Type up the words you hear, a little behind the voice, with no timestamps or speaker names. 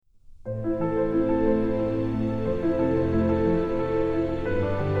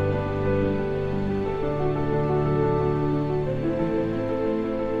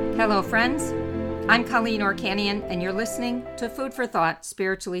Hello, friends. I'm Colleen Orkanian, and you're listening to Food for Thought,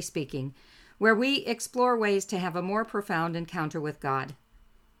 Spiritually Speaking, where we explore ways to have a more profound encounter with God.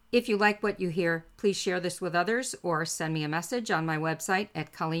 If you like what you hear, please share this with others or send me a message on my website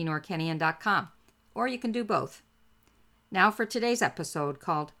at colleenorkanian.com, or you can do both. Now for today's episode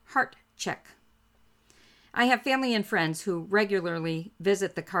called Heart Check. I have family and friends who regularly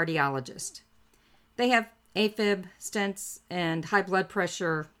visit the cardiologist. They have AFib, stents, and high blood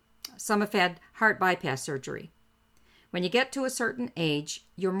pressure. Some have had heart bypass surgery. When you get to a certain age,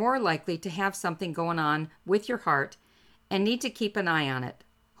 you're more likely to have something going on with your heart and need to keep an eye on it,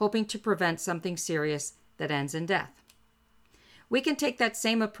 hoping to prevent something serious that ends in death. We can take that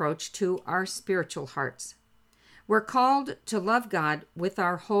same approach to our spiritual hearts. We're called to love God with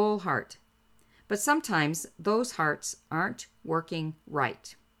our whole heart, but sometimes those hearts aren't working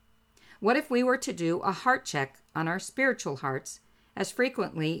right. What if we were to do a heart check on our spiritual hearts as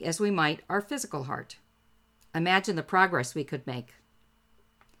frequently as we might our physical heart? Imagine the progress we could make.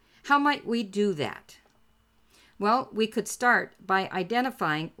 How might we do that? Well, we could start by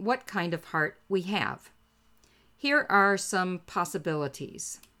identifying what kind of heart we have. Here are some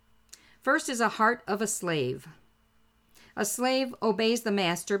possibilities. First is a heart of a slave. A slave obeys the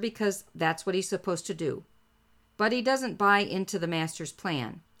master because that's what he's supposed to do. But he doesn't buy into the master's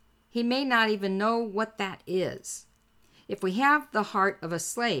plan. He may not even know what that is. If we have the heart of a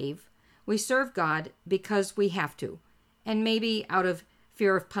slave, we serve God because we have to, and maybe out of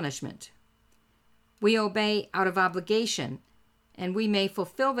fear of punishment. We obey out of obligation, and we may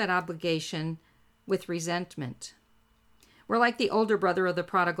fulfill that obligation with resentment. We're like the older brother of the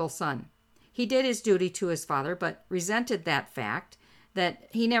prodigal son. He did his duty to his father, but resented that fact that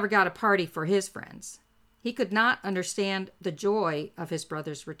he never got a party for his friends. He could not understand the joy of his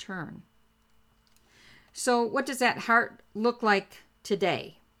brother's return. So what does that heart look like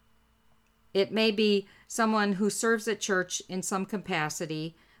today? It may be someone who serves at church in some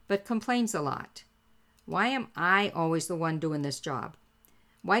capacity, but complains a lot. Why am I always the one doing this job?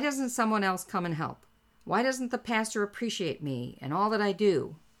 Why doesn't someone else come and help? Why doesn't the pastor appreciate me and all that I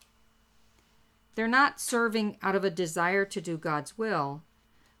do? They're not serving out of a desire to do God's will,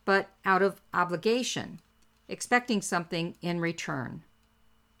 but out of obligation, expecting something in return.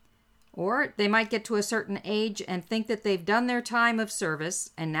 Or they might get to a certain age and think that they've done their time of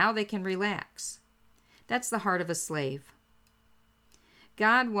service and now they can relax. That's the heart of a slave.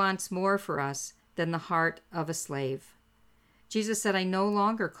 God wants more for us than the heart of a slave. Jesus said, "I no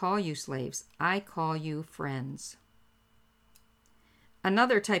longer call you slaves, I call you friends."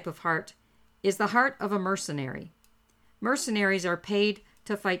 Another type of heart is the heart of a mercenary. Mercenaries are paid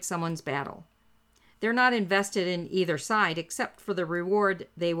to fight someone's battle. They're not invested in either side except for the reward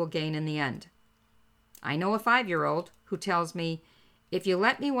they will gain in the end. I know a 5-year-old who tells me, "If you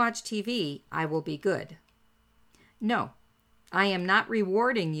let me watch TV, I will be good." No, I am not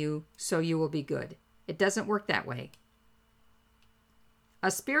rewarding you so you will be good. It doesn't work that way. A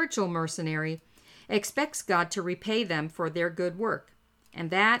spiritual mercenary expects God to repay them for their good work,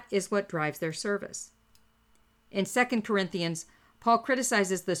 and that is what drives their service. In 2 Corinthians, Paul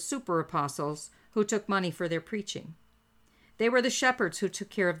criticizes the super apostles who took money for their preaching. They were the shepherds who took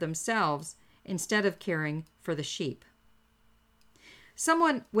care of themselves instead of caring for the sheep.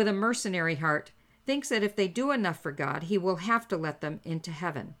 Someone with a mercenary heart thinks that if they do enough for God, he will have to let them into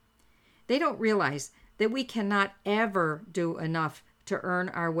heaven. They don't realize that we cannot ever do enough to earn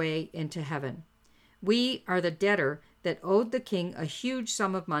our way into heaven. We are the debtor that owed the king a huge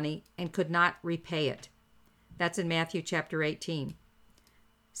sum of money and could not repay it. That's in Matthew chapter 18.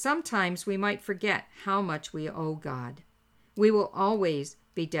 Sometimes we might forget how much we owe God. We will always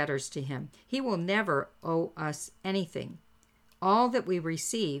be debtors to him. He will never owe us anything. All that we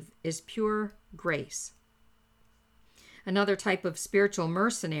receive is pure grace. Another type of spiritual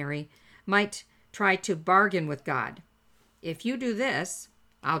mercenary might try to bargain with God. If you do this,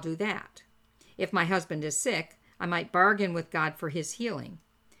 I'll do that. If my husband is sick, I might bargain with God for his healing.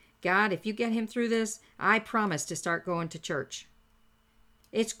 God, if you get him through this, I promise to start going to church.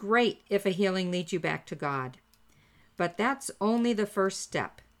 It's great if a healing leads you back to God, but that's only the first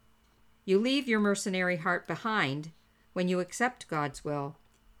step. You leave your mercenary heart behind when you accept God's will,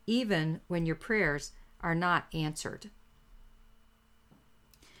 even when your prayers are not answered.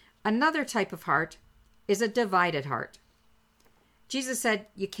 Another type of heart is a divided heart. Jesus said,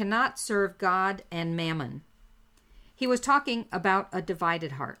 "You cannot serve God and mammon." He was talking about a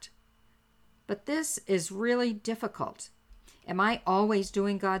divided heart. But this is really difficult. Am I always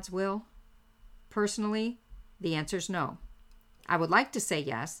doing God's will? Personally, the answer is no. I would like to say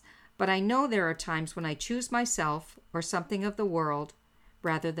yes, but I know there are times when I choose myself or something of the world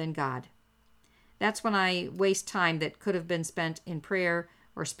rather than God. That's when I waste time that could have been spent in prayer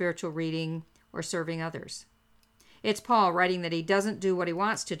or spiritual reading or serving others. It's Paul writing that he doesn't do what he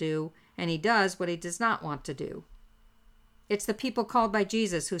wants to do, and he does what he does not want to do. It's the people called by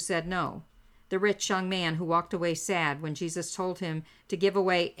Jesus who said no. The rich young man who walked away sad when Jesus told him to give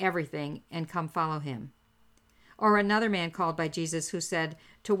away everything and come follow him. Or another man called by Jesus who said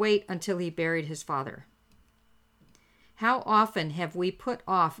to wait until he buried his father. How often have we put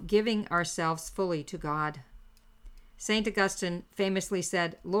off giving ourselves fully to God? St. Augustine famously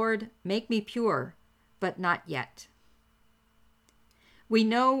said, "Lord, make me pure, but not yet." We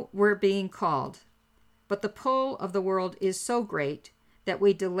know we're being called, but the pull of the world is so great that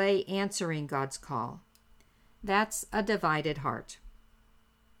we delay answering God's call. That's a divided heart.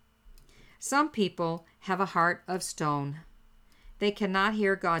 Some people have a heart of stone. They cannot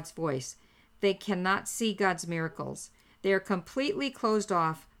hear God's voice. They cannot see God's miracles. They are completely closed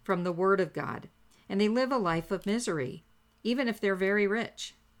off from the Word of God, and they live a life of misery, even if they're very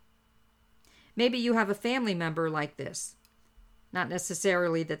rich. Maybe you have a family member like this. Not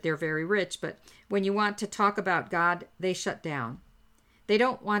necessarily that they're very rich, but when you want to talk about God, they shut down. They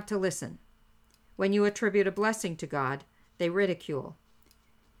don't want to listen. When you attribute a blessing to God, they ridicule.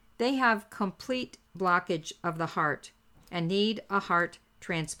 They have complete blockage of the heart and need a heart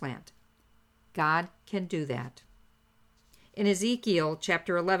transplant. God can do that. In Ezekiel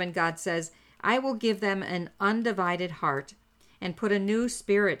chapter 11, God says, "I will give them an undivided heart and put a new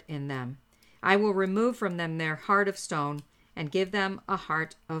spirit in them. I will remove from them their heart of stone and give them a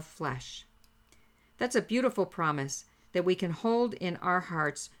heart of flesh." That's a beautiful promise that we can hold in our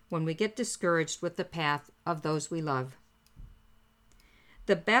hearts when we get discouraged with the path of those we love.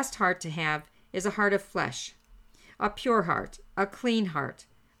 The best heart to have is a heart of flesh, a pure heart, a clean heart,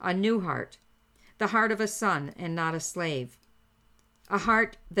 a new heart, the heart of a son and not a slave, a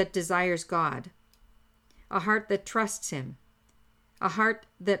heart that desires God, a heart that trusts Him, a heart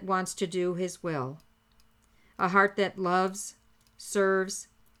that wants to do His will, a heart that loves, serves,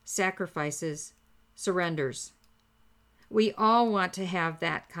 sacrifices, surrenders. We all want to have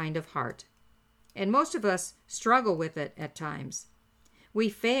that kind of heart, and most of us struggle with it at times. We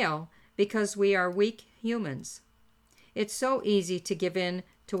fail because we are weak humans. It's so easy to give in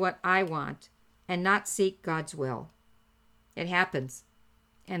to what I want and not seek God's will. It happens.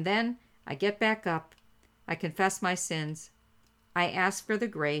 And then I get back up, I confess my sins, I ask for the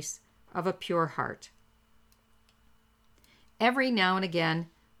grace of a pure heart. Every now and again,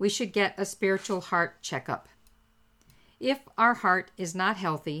 we should get a spiritual heart checkup. If our heart is not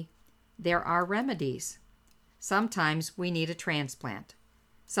healthy, there are remedies. Sometimes we need a transplant.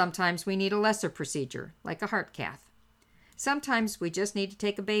 Sometimes we need a lesser procedure, like a heart cath. Sometimes we just need to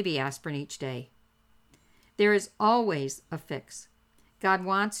take a baby aspirin each day. There is always a fix. God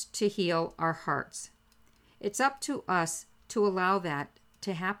wants to heal our hearts. It's up to us to allow that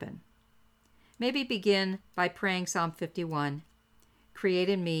to happen. Maybe begin by praying Psalm 51. "Create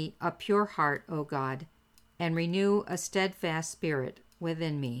in me a pure heart, O God, and renew a steadfast spirit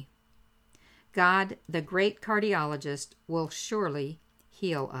within me." God, the great cardiologist, will surely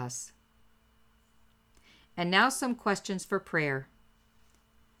heal us. And now some questions for prayer.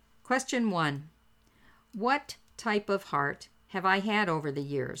 Question 1. What type of heart have I had over the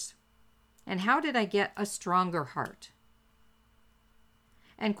years? And how did I get a stronger heart?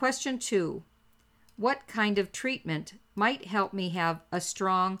 And question 2. What kind of treatment might help me have a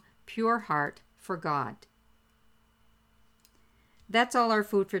strong, pure heart for God? That's all our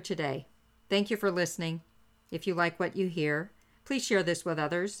food for today. Thank you for listening. If you like what you hear, please share this with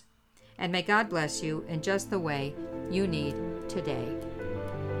others. And may God bless you in just the way you need today.